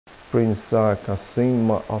Prince Kassim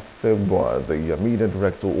Afegbua, the media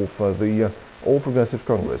director of the All Progressive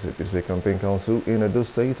Congress APC Campaign Council in Edo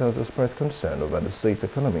State, has expressed concern over the state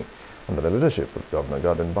economy under the leadership of Governor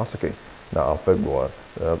Godwin Obaseki. Now, Afegbua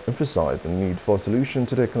emphasized the need for a solution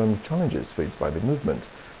to the economic challenges faced by the movement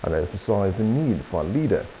and emphasized the need for a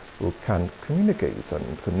leader who can communicate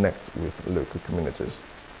and connect with local communities.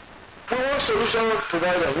 We want solution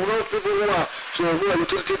providers. We want people who are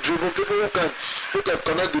utility driven, people who can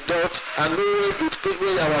connect the dots and know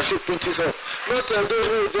where our ship pinches up. Not those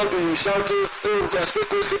who will be shouting, oh, we can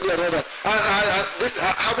speak simply and all that.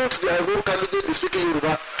 Haven't the own candidate be speaking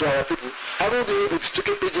Yoruba to our people? Haven't they be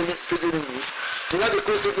speaking pidgin English? Is that the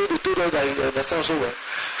question they told us that you understand so well?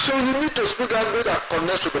 So you need to speak language that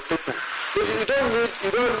connects with the people. You don't need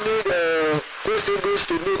English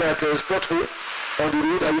to know that spot hole on the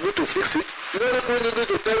road and you need to fix it. You don't need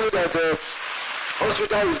to tell you that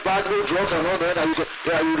hospital is bad, no drugs and all that, and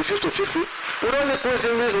you refuse to fix it. We don't need English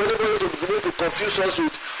for anybody to begin to confuse us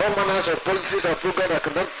with all manners of policies and programs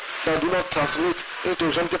that do not translate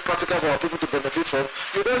into something practical for our people to benefit from.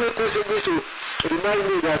 You don't need English to remind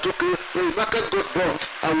me that, okay, the market got burnt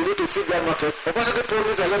and we need to fix that market. Obaseki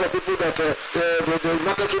promised a lot of people that the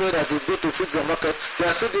market women that is going to fix the market, they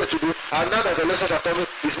are still there today, and now that the elections are coming,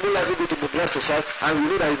 it's more likely going to mobilize society, and we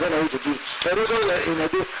know that it's not going to do. And also in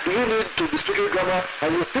Edo, do you need to be speaking grammar?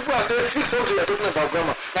 And people are saying, fix something, you're talking about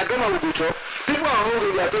grammar. Like grammar will go chop. People are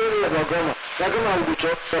hungry, they are telling you about grammar. Like grammar will go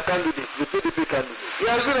chop, the candidate, the PDP candidate. He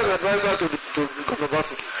has been an advisor to Governor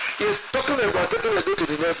Godwin. He's talking about taking Edo to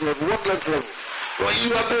the next level. What next level? Well,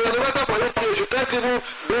 you have been an advisor for 8 years. You can't even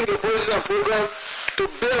bring a policy and program to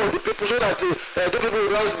bear on the people so that the people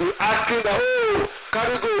will be asking that, oh,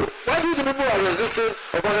 carry go. Why do the people are resisting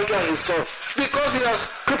Obaseki and his son? Because he has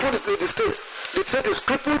crippled the state. The state is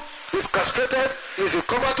crippled, is castrated, is in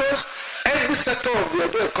comatose. Every sector of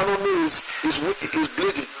the economy is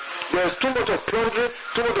bleeding. There's too much of plundering,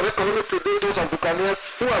 too much of economic predators and buccaneers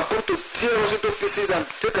who have come to tear us into pieces and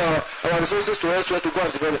take our resources to elsewhere to go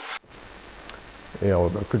and develop. Yeah,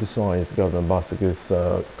 we criticized Governor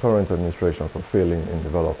Obaseki's current administration for failing in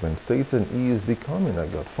development states, and he is becoming a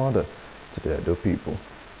godfather to the Edo people.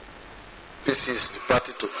 This is the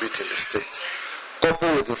party to beat in the state,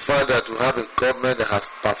 coupled with the fact that we have a government that has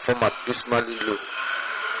performed abysmally low.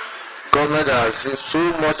 Government that has received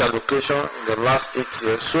so much allocation in the last 8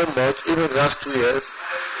 years, so much, even in the last 2 years,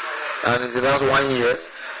 and in the last 1 year,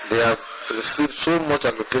 they have received so much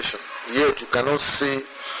allocation. Yet you cannot see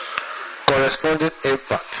corresponding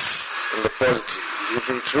impact in the polity. If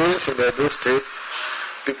it rains in the Edo State,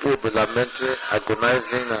 people will be lamenting,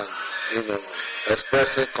 agonizing, and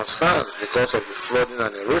expressing concerns because of the flooding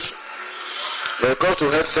and erosion. When it comes to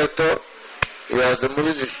health sector, he has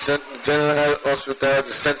demolished the General Hospital,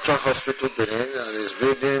 the Central Hospital Benin, and is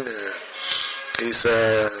building his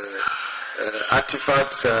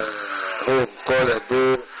artifact home called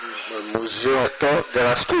Edo Museum. There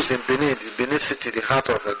are schools in Benin, Benin City, the heart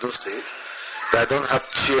of Edo State, that don't have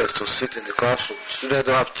chairs to sit in the classroom. Students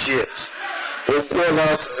don't have chairs.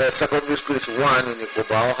 Ogwola's secondary school is one in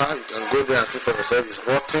Ikobaoha. You can go there and see for yourself. It's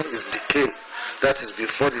rotten, it's decayed. That is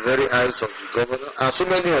before the very eyes of the governor, and so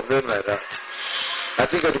many of them like that. I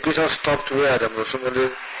think education stopped where the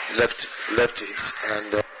Musumali left it,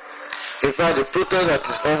 and in fact the protest that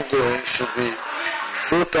is ongoing should be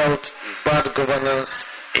vote out bad governance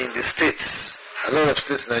in the states. A lot of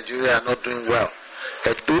states in Nigeria are not doing well.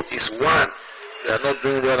 Edo is one. They are not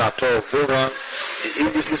doing well at all. Go on. The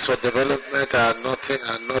indices for development are nothing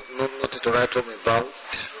to write home about.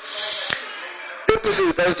 APC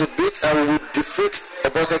is trying to beat and will defeat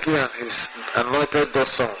Obaseki and his anointed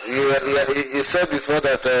godson. He said before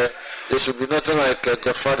that there should be nothing like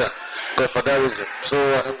godfatherism. So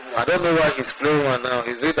I don't know why he's playing one now.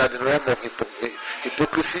 Is it at the realm of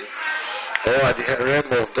hypocrisy or at the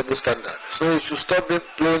realm of double standard? So he should stop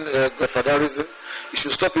playing godfatherism. He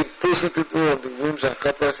should stop imposing people on the whims and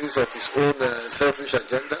caprices of his own selfish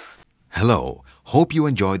agenda. Hello, hope you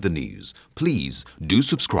enjoyed the news. Please do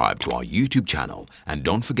subscribe to our YouTube channel and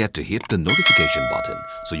don't forget to hit the notification button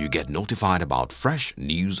so you get notified about fresh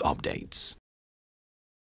news updates.